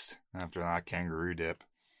moist after that kangaroo dip.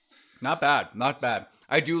 Not bad.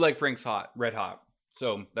 I do like Frank's Red Hot.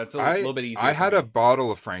 So that's a little bit easier. I had a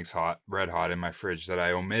bottle of Frank's Red Hot in my fridge that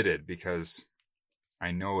I omitted because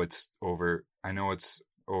I know it's over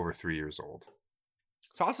 3 years old.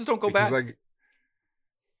 Sauces don't go bad. Like,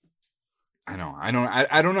 I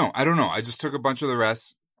don't know. I just took a bunch of the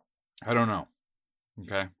rest. I don't know.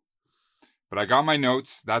 Okay. But I got my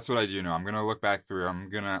notes. That's what I do know. I'm going to look back through. I don't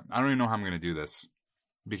even know how I'm going to do this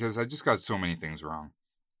because I just got so many things wrong.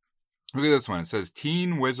 Look at this one. It says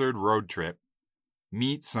Teen Wizard Road Trip.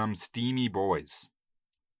 Meet some steamy boys.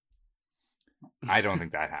 I don't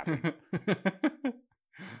think that happened.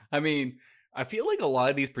 I mean, I feel like a lot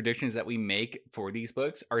of these predictions that we make for these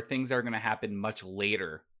books are things that are going to happen much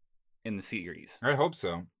later in the series. I hope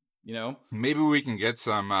so. You know? Maybe we can get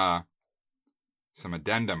some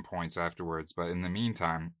addendum points afterwards, but in the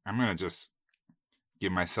meantime, I'm going to just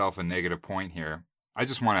give myself a negative point here. I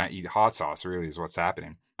just want to eat hot sauce, really, is what's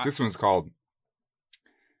happening. This one's called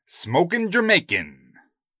Smokin' Jamaican.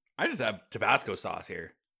 I just have Tabasco sauce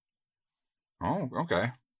here. Oh,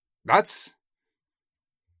 okay. That's...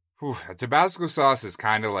 Tabasco sauce is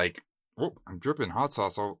kind of like... Oh, I'm dripping hot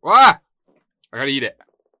sauce. I gotta eat it.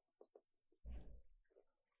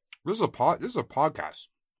 This is a podcast. This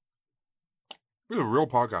is a real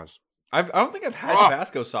podcast. I don't think I've had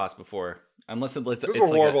Tabasco sauce before. Unless it's a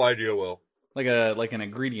horrible idea, Will. Like an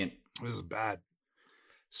ingredient. This is bad.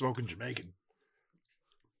 Smoking Jamaican.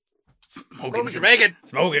 Smoking Jamaican.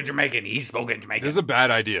 Smoking Jamaican. He's smoking Jamaican. This is a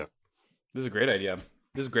bad idea. This is a great idea.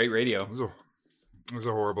 This is great radio. This is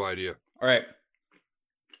a horrible idea. All right.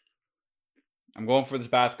 I'm going for the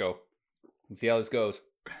Tabasco. Let's see how this goes.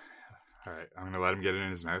 All right. I'm going to let him get it in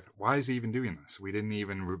his mouth. Why is he even doing this? We didn't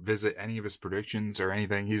even revisit any of his predictions or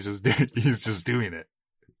anything. He's just doing it.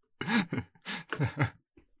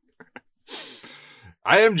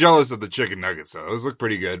 I am jealous of the chicken nuggets, though. Those look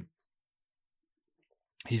pretty good.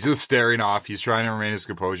 He's just staring off. He's trying to remain his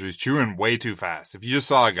composure. He's chewing way too fast. If you just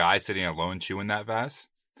saw a guy sitting alone chewing that fast,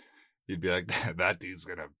 you'd be like, that dude's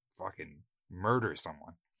going to fucking murder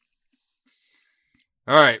someone.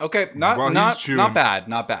 All right. Okay. Not bad.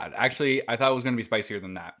 Not bad. Actually, I thought it was going to be spicier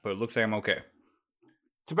than that, but it looks like I'm okay.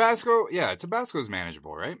 Tabasco. Yeah. Tabasco's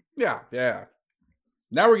manageable, right? Yeah.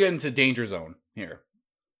 Now we're getting to danger zone here.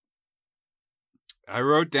 I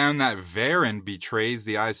wrote down that Varen betrays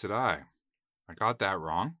the Aes Sedai. I got that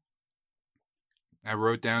wrong. I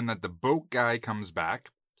wrote down that the boat guy comes back.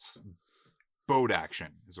 Boat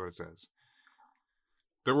action is what it says.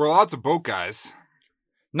 There were lots of boat guys.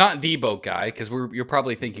 Not the boat guy, because you're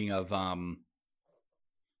probably thinking of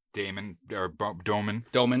Damon or Doman.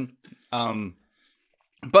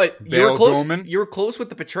 But you were close. Doman? You were close with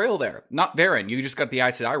the betrayal there. Not Varen. You just got the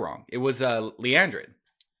Aes Sedai wrong. It was Liandrin.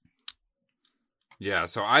 Yeah,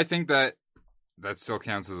 so I think that still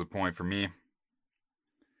counts as a point for me.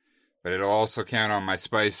 But it'll also count on my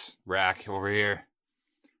spice rack over here.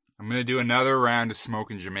 I'm going to do another round of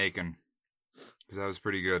Smoking Jamaican. Because that was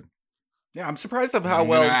pretty good. Yeah, I'm surprised of how I'm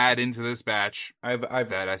well... going to add into this batch that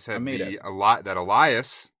I said that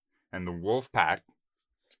Elias and the Wolf Pack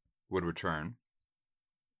would return.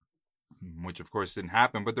 Which, of course, didn't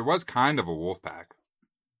happen. But there was kind of a Wolf Pack.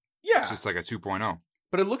 Yeah. It's just like a 2.0.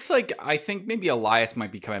 But it looks like I think maybe Elias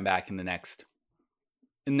might be coming back in the next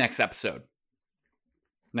episode.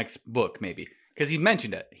 Next book, maybe. Because he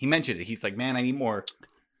mentioned it. He's like, man, I need more.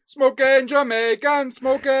 Smoking Jamaican.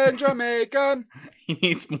 He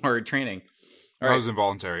needs more training. All right. That was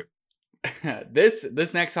involuntary.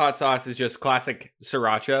 This next hot sauce is just classic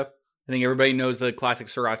sriracha. I think everybody knows the classic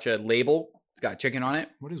sriracha label. It's got chicken on it.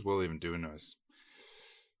 What is Will even doing to us?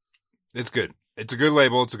 It's good. It's a good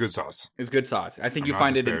label. It's a good sauce. It's good sauce. I think you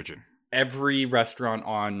find it in every restaurant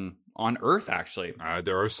on Earth, actually.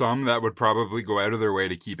 There are some that would probably go out of their way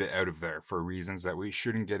to keep it out of there for reasons that we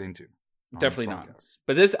shouldn't get into. Definitely not.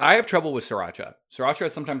 But I have trouble with sriracha. Sriracha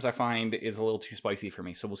sometimes I find is a little too spicy for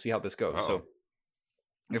me. So we'll see how this goes. So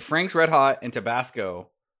if Frank's Red Hot and Tabasco,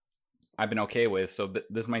 I've been okay with. So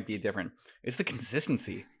this might be different. It's the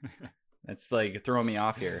consistency that's like throwing me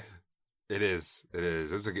off here. It is.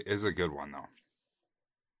 It's a good one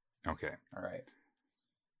though. Okay. All right.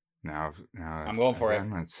 Now I'm going for it.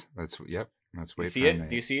 Let's wait. See it?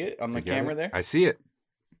 Do you see it on the camera there? I see it.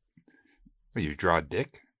 Well, you draw a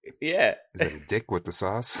dick? Yeah. Is it a dick with the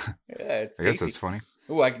sauce? Yeah, it's I guess that's funny.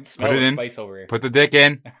 Oh, I can smell the spice over here. Put the dick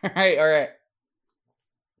in. All right.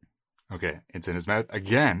 Okay, it's in his mouth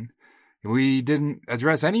again. We didn't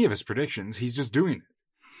address any of his predictions. He's just doing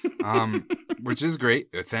it, which is great.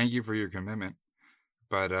 Thank you for your commitment.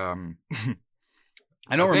 But I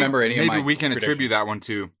don't remember any of my maybe we can attribute that one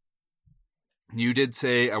to. You did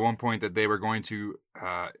say at one point that they were going to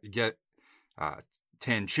get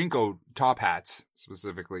Tanchinko top hats,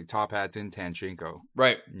 specifically top hats in Tanchinko.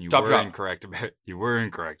 Right. You were incorrect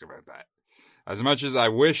about that. As much as I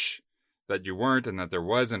wish that you weren't, and that there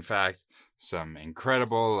was, in fact, some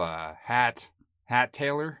incredible hat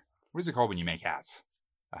tailor. What is it called when you make hats?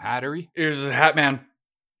 A hattery? Here's a hat man.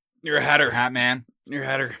 You're a hatter. Hat man. You're a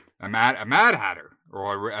hatter. A mad hatter.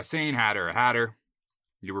 Or a sane hatter. A hatter.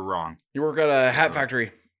 You were wrong. You work at a hat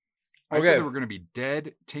factory. I said there were going to be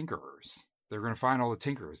dead tinkerers. They're going to find all the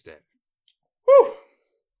tinkerers dead. Woo!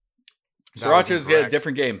 Sriracha's a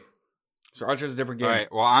different game. Sriracha's a different game. All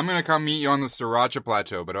right. Well, I'm going to come meet you on the Sriracha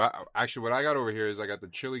Plateau. But actually, what I got over here is I got the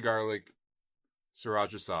chili garlic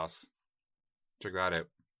Sriracha sauce. Check that out.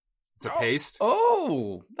 It's a paste.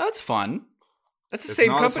 Oh, that's fun. That's the same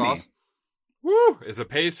company. Woo! It's a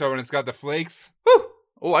paste, so when it's got the flakes. Woo!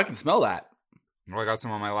 Oh, I can smell that. Oh, I got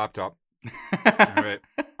some on my laptop. All right.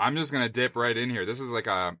 I'm just gonna dip right in here. This is like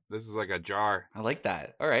a jar. I like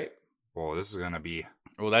that. All right. Oh, this is gonna be.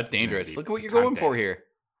 Oh, that's dangerous. Look at what you're going for here.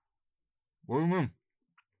 What do you mean?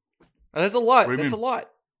 That's a lot. That's a lot.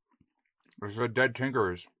 There's a dead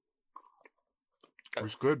tinkerers.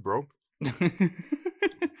 It's good, bro.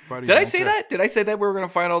 Buddy, Did I say that? Did I say that we were gonna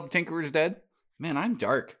find all the tinkerers dead? Man, I'm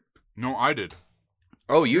dark. No, I did.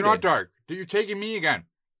 Oh, you're not dark. You're taking me again.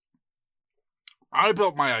 I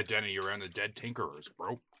built my identity around the dead tinkerers,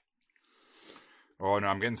 bro. Oh no,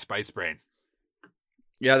 I'm getting spice brain.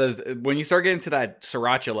 Yeah, when you start getting to that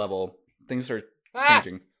sriracha level, things start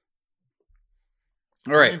changing.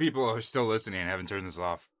 All right. How many people are still listening and haven't turned this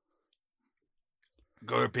off?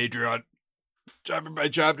 Go to Patreon,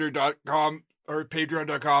 chapterbychapter.com or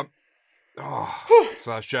patreon.com. Oh,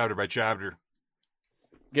 /chapter by chapter.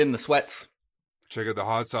 Getting the sweats. Check out the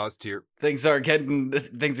hot sauce tier. Things are getting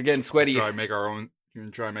sweaty. Try to make our own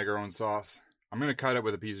sauce. I'm gonna cut it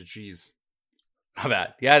with a piece of cheese. How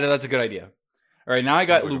bad? Yeah, that's a good idea. All right, now I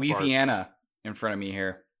got Louisiana in front of me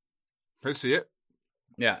here. Can I see it?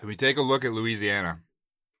 Yeah. Can we take a look at Louisiana?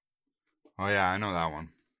 Oh yeah, I know that one.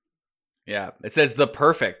 Yeah, it says the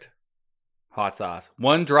perfect hot sauce.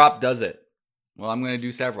 One drop does it. Well, I'm gonna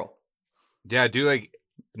do several. Yeah, do like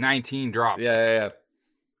 19 drops. Yeah.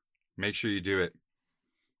 Make sure you do it.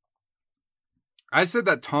 I said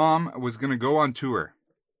that Tom was going to go on tour.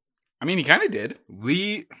 I mean, he kind of did.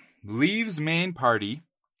 Leaves main party.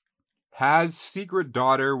 Has secret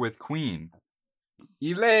daughter with Queen.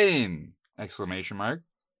 Elaine! !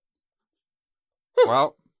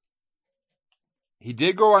 Well, he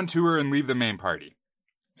did go on tour and leave the main party.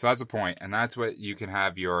 So that's a point, and that's what you can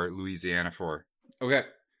have your Louisiana for. Okay.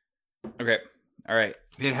 All right.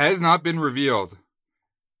 It has not been revealed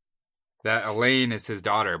that Elaine is his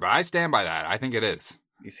daughter, but I stand by that. I think it is.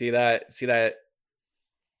 You see that?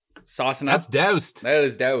 Saucing up? That's doused. That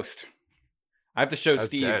is doused. I have to show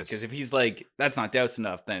Steve, because if he's like, that's not doused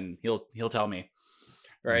enough, then he'll tell me.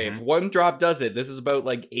 Right? Mm-hmm. If one drop does it, this is about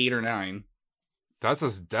like 8 or 9. That's a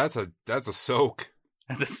soak.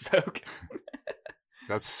 That's a soak.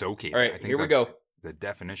 That's soaking. All right, I think here we go. The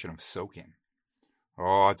definition of soaking.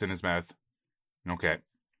 Oh, it's in his mouth. Okay.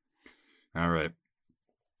 All right.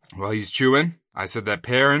 While he's chewing, I said that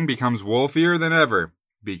Perrin becomes wolfier than ever,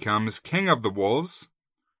 becomes king of the wolves,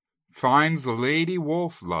 finds Lady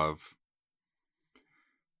Wolf love.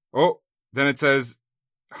 Oh, then it says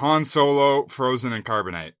Han Solo frozen in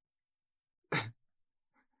carbonite.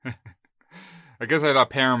 I guess I thought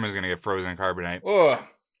Perrin was going to get frozen in carbonite.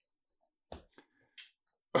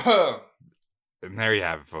 And there you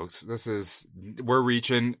have it, folks. We're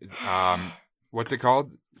reaching, what's it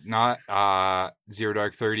called? Not Zero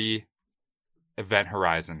Dark 30 Event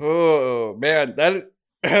Horizon. Oh, man. That is...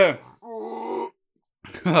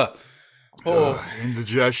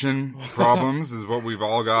 Indigestion problems is what we've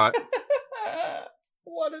all got.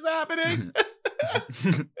 What is happening?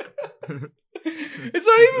 It's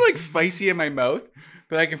not even like spicy in my mouth,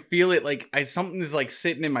 but I can feel it like something is like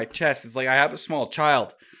sitting in my chest. It's like I have a small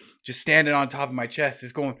child just standing on top of my chest.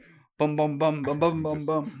 It's going bum bum bum bum bum bum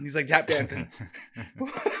bum. He's like tap dancing.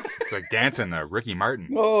 It's like dancing Ricky Martin.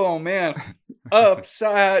 Oh man.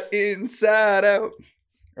 Upside, inside out.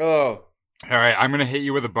 Oh. All right, I'm going to hit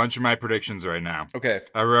you with a bunch of my predictions right now. Okay.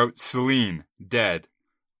 I wrote Celine, dead.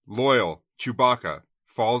 Loyal, Chewbacca,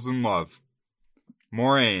 falls in love.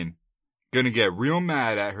 Moraine, going to get real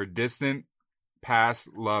mad at her distant past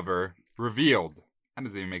lover. Revealed. That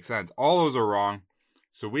doesn't even make sense. All those are wrong.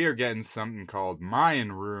 So we are getting something called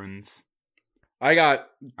Mayan runes. I'm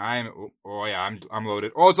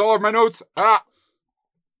loaded. Oh, it's all over my notes. I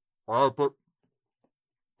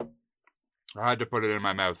had to put it in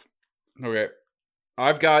my mouth. Okay.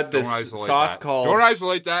 I've got this sauce called... Don't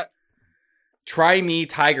isolate that. Try Me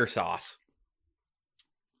Tiger Sauce.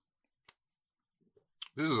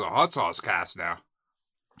 This is a hot sauce cast now.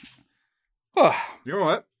 You know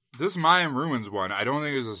what? This Mayan Ruins one, I don't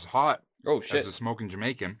think is as hot as the Smoking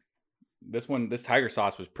Jamaican. This tiger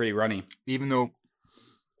sauce was pretty runny. Even though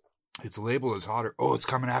its label is hotter. Oh, it's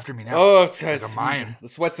coming after me now. Oh, it's like a Mayan. The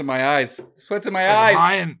sweat's in my eyes.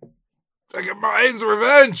 Mayan. Like a Mayan's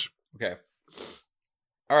revenge. Okay.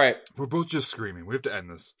 All right. We're both just screaming. We have to end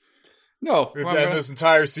this. No. We've had this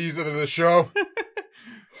entire season of the show.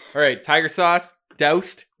 All right, tiger sauce,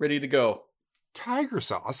 doused, ready to go. Tiger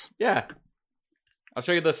sauce? Yeah. I'll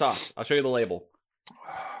show you the sauce. I'll show you the label.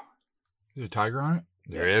 Is there a tiger on it?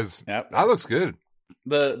 There is. Yep. That looks good.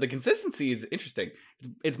 The consistency is interesting.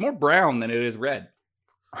 It's more brown than it is red.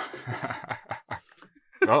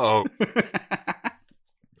 Uh-oh.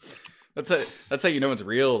 That's how you know it's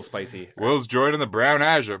real spicy. Will's joining the brown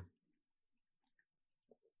Azure.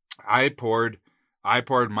 I poured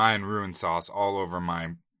Mayan ruin sauce all over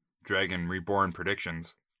my Dragon Reborn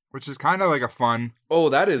predictions, which is kind of like a fun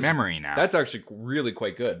memory now. That's actually really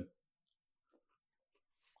quite good.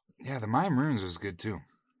 Yeah, the Mayan ruins is good too.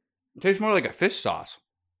 It tastes more like a fish sauce.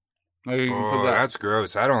 That's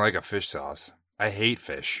gross. I don't like a fish sauce. I hate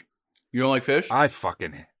fish. You don't like fish? I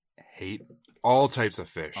fucking hate all types of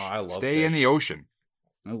fish. Oh, I love Stay fish. in the ocean.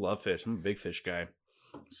 I love fish. I'm a big fish guy.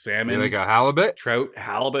 Salmon. You like a halibut? Trout,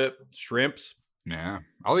 halibut, shrimps. Yeah.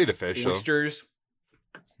 I'll eat a fish. Oysters.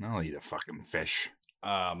 I'll eat a fucking fish.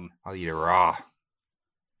 I'll eat it raw.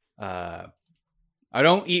 I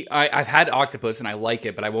don't eat... I've had octopus and I like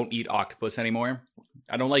it, but I won't eat octopus anymore.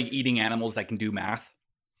 I don't like eating animals that can do math.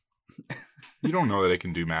 You don't know that it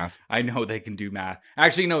can do math. I know they can do math.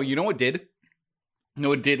 Actually, no. You know what did? You know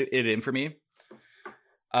what did it in for me?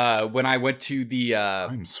 When I went to the...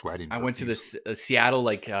 I'm sweating. I went to the Seattle,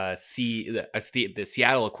 like, the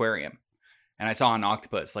Seattle aquarium. And I saw an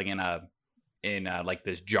octopus, like, in like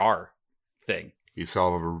this jar thing. You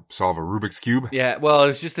solve a Rubik's Cube? Yeah, well, it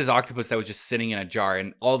was just this octopus that was just sitting in a jar,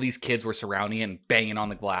 and all these kids were surrounding it and banging on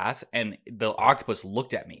the glass, and the octopus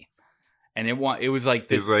looked at me. And it was like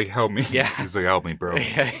this. He's like, help me. Yeah. He's like, help me, bro.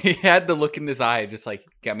 Yeah, he had the look in his eye, just like,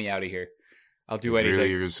 get me out of here. I'll do anything.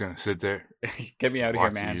 Really, you're just going to sit there? Get me out of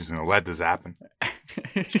here, man. You're just going to let this happen?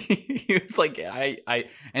 He was like,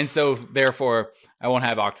 and so, therefore, I won't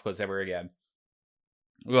have octopus ever again.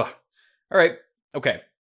 Ugh. All right. Okay.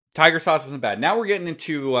 Tiger sauce wasn't bad. Now we're getting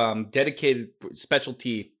into dedicated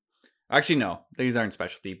specialty. Actually, no. These aren't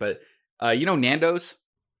specialty, but you know Nando's?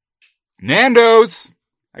 Nando's!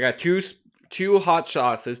 I got two hot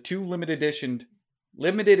sauces, two limited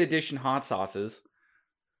edition hot sauces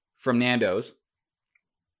from Nando's.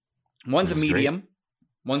 One's a medium,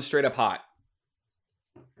 one's straight up hot.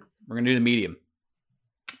 We're going to do the medium.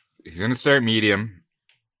 He's going to start medium.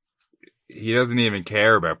 He doesn't even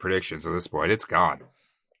care about predictions at this point. It's gone.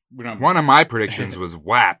 One of my predictions was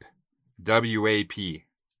WAP. W-A-P.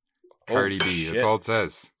 Cardi B. Shit. That's all it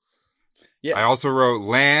says. Yeah. I also wrote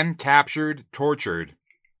land captured, tortured.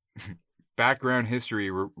 Background history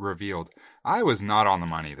revealed. I was not on the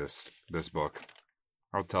money this book.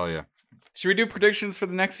 I'll tell you. Should we do predictions for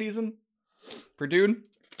the next season? For Dune?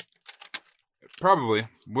 Probably.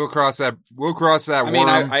 We'll cross that. I mean,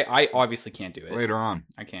 I obviously can't do it later on.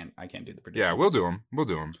 I can't do the predictions. Yeah, we'll do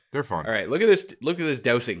them. They're fun. All right, look at this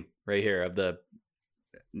dousing right here of the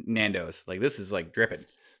Nando's. Like, this is like dripping.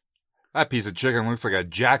 That piece of chicken looks like a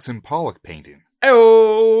Jackson Pollock painting.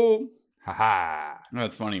 Oh, haha! Oh,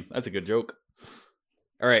 that's funny. That's a good joke.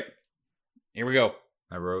 All right, here we go.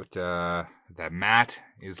 I wrote that Matt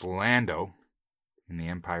is Lando in The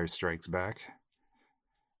Empire Strikes Back,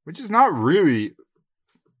 which is not really,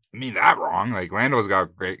 that wrong. Like, Lando's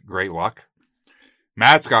got great luck.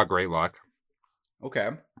 Matt's got great luck. Okay.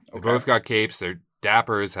 They both got capes. They're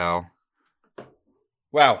dapper as hell.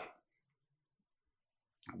 Wow.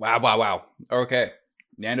 Okay.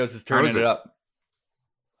 Nando's is turning it up.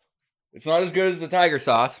 It's not as good as the tiger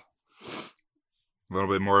sauce. A little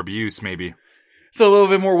bit more abuse, maybe. So a little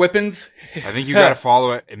bit more whippings. I think you got to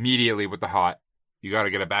follow it immediately with the hot. You got to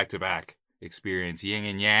get a back-to-back experience. Yin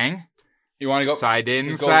and yang. You want to go? Side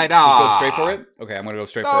in, side out. Just go straight for it? Okay, I'm going to go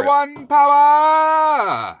straight for it. The one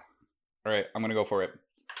power! All right, I'm going to go for it.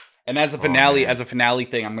 And as a finale,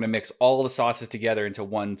 thing, I'm going to mix all the sauces together into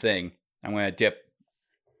one thing. I'm going to dip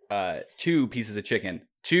 2 pieces of chicken.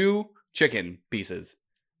 2 chicken pieces.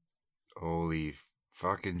 Holy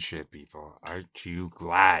fucking shit, people. Aren't you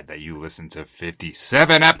glad that you listened to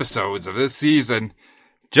 57 episodes of this season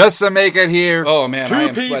just to make it here? Oh, man,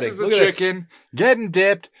 2 pieces of chicken getting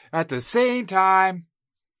dipped at the same time.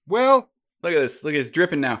 Will? Look at this. Look at this.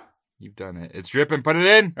 Dripping now. You've done it. It's dripping. Put it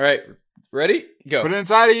in. All right. Ready? Go. Put it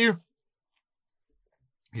inside of you.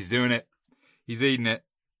 He's doing it. He's eating it.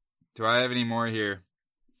 Do I have any more here?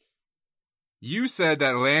 You said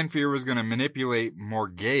that Lanfear was going to manipulate more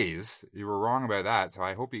gays. You were wrong about that, so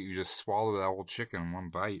I hope that you just swallow that whole chicken in one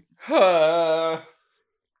bite. Wow.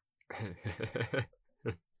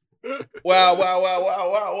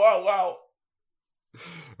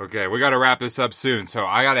 Okay, we got to wrap this up soon, so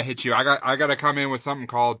I got to hit you. I got to come in with something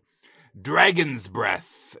called Dragon's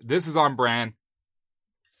Breath. This is on brand.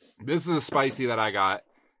 This is a spicy that I got.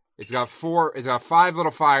 It's got 5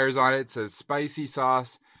 little fires on it. It says spicy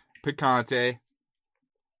sauce, picante,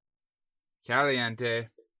 caliente.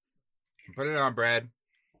 Put it on bread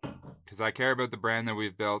because I care about the brand that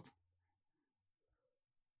we've built.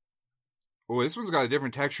 Oh, this one's got a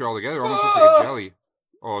different texture altogether. Almost looks like a jelly.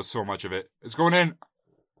 Oh, so much of it. It's going in.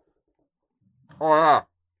 Oh, yeah.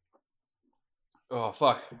 Oh,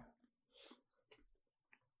 fuck.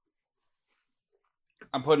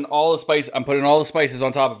 I'm putting all the spices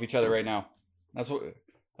on top of each other right now. That's what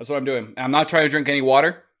I'm doing. I'm not trying to drink any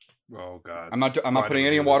water. Oh, God. I'm not putting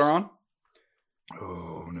any water on.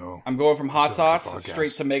 Oh, no. I'm going from hot sauce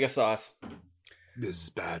straight to mega sauce. This is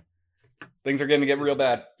bad. Things are going to get real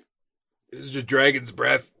bad. This is the Dragon's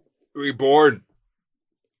Breath Reborn.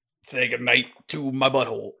 Say goodnight to my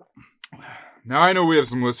butthole. Now, I know we have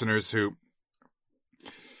some listeners who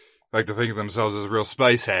like to think of themselves as real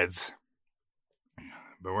spice heads.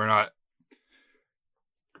 But we're not.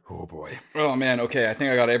 Oh, boy. Oh, man. Okay, I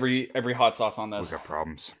think I got every hot sauce on this. We got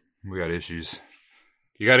problems. We got issues.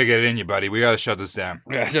 You got to get it in you, buddy. We got to shut this down.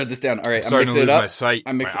 Yeah, shut this down. All right, I'm starting to lose my sight.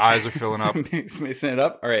 My eyes are filling up. Mixing it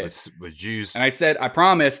up. All right. With juice. And I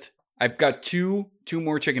promised, I've got two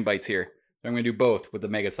more chicken bites here. I'm going to do both with the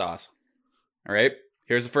mega sauce. All right.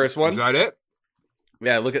 Here's the first one. Is that it?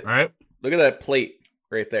 Yeah, look at look at that plate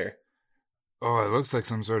right there. Oh, it looks like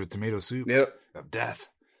some sort of tomato soup. Yep. Of death.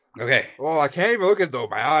 Okay. Oh, I can't even look at it, though.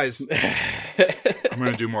 My eyes. I'm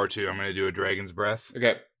going to do more, too. I'm going to do a Dragon's Breath.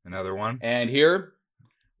 Okay. Another one. And here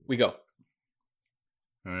we go.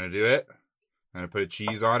 I'm going to do it. I'm going to put a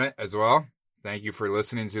cheese on it as well. Thank you for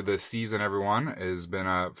listening to this season, everyone. It has been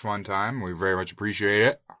a fun time. We very much appreciate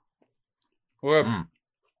it.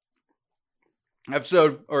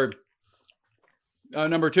 Episode, or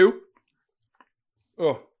number 2.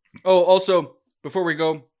 Oh, also, before we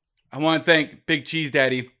go, I want to thank Big Cheese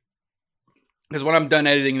Daddy. Because when I'm done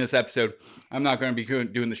editing this episode, I'm not going to be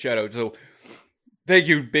doing the shout out. So thank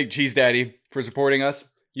you, Big Cheese Daddy, for supporting us.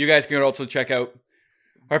 You guys can also check out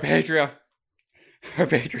our Patreon.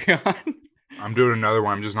 I'm doing another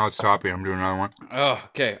one. I'm just not stopping. I'm doing another one. Oh,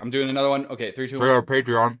 okay. I'm doing another one. Okay, 3, 2, 1. Check out our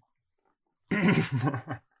Patreon.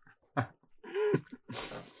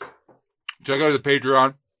 Check out the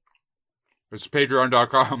Patreon. It's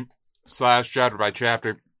patreon.com/chapter-by-chapter.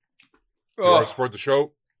 If you want to support the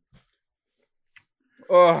show.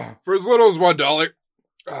 For as little as $1.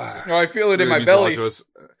 I feel it in my belly. Helps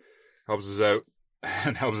us out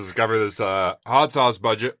and helps us cover this hot sauce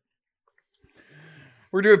budget.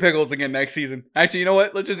 We're doing pickles again next season. Actually, you know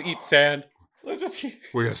what? Let's just eat sand. We're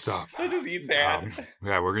gonna stop. Let's just eat sand.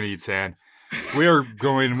 Yeah, we're gonna eat sand. We are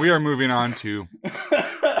moving on to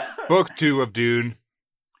Book 2 of Dune.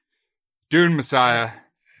 Dune Messiah.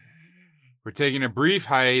 We're taking a brief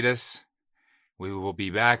hiatus. We will be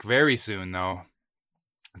back very soon, though.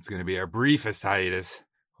 It's going to be our briefest hiatus.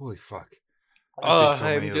 Holy fuck.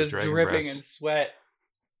 I'm just dripping in sweat.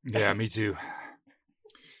 Yeah, me too.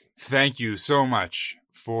 Thank you so much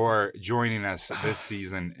for joining us this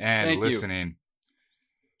season and listening.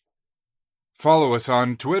 Follow us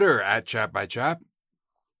on Twitter @ChapByChap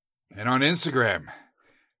and on Instagram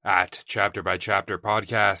 @ChapterByChapter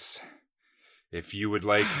Podcasts. If you would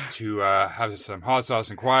like to have some hot sauce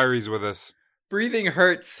inquiries with us. Breathing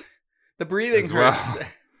hurts. The breathing hurts.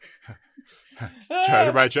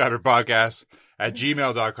 ChapterByChapter Podcast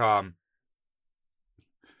 @gmail.com.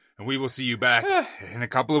 And we will see you back in a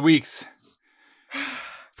couple of weeks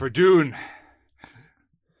for Dune.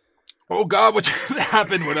 Oh God, what just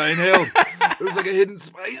happened when I inhaled? It was like a hidden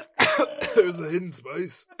spice. There was a hidden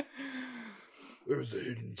spice. There's a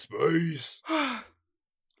hidden spice.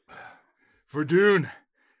 For Dune,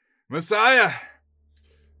 Messiah,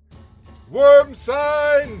 worm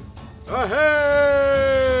sign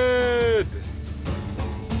ahead!